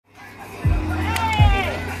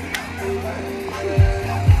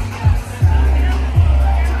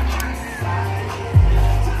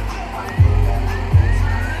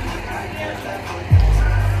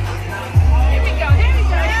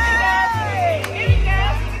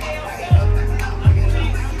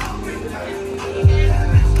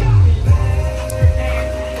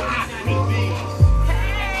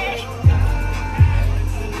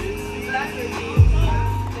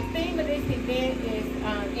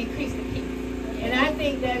increase the peace. And I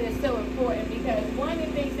think that is so important because one of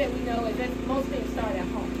the things that we know is that most things start at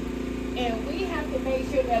home. And we have to make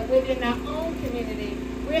sure that within our own community,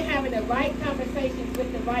 we're having the right conversations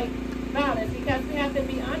with the right violence, because we have to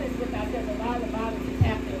be honest with ourselves. A lot of violence is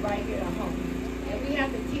happening right here at home. And we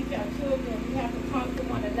have to teach our children, we have to talk to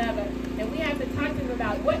one another, and we have to talk to them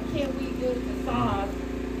about what can we do to solve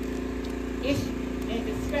issues and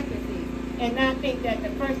discrepancies, and not think that the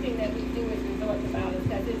first thing that we do is resort to violence,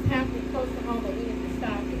 because it's happening close to home and we need to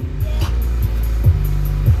stop it.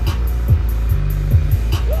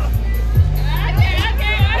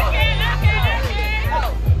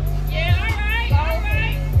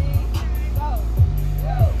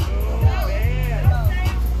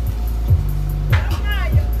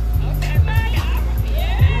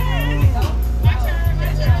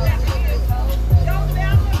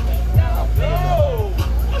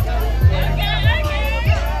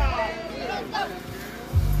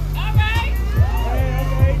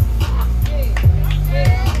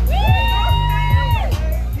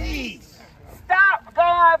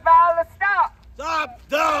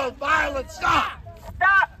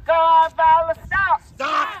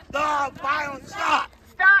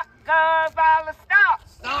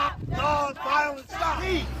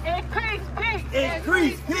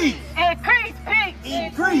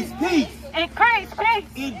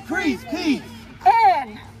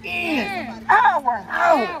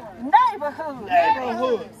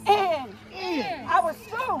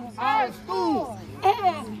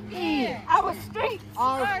 In our streets.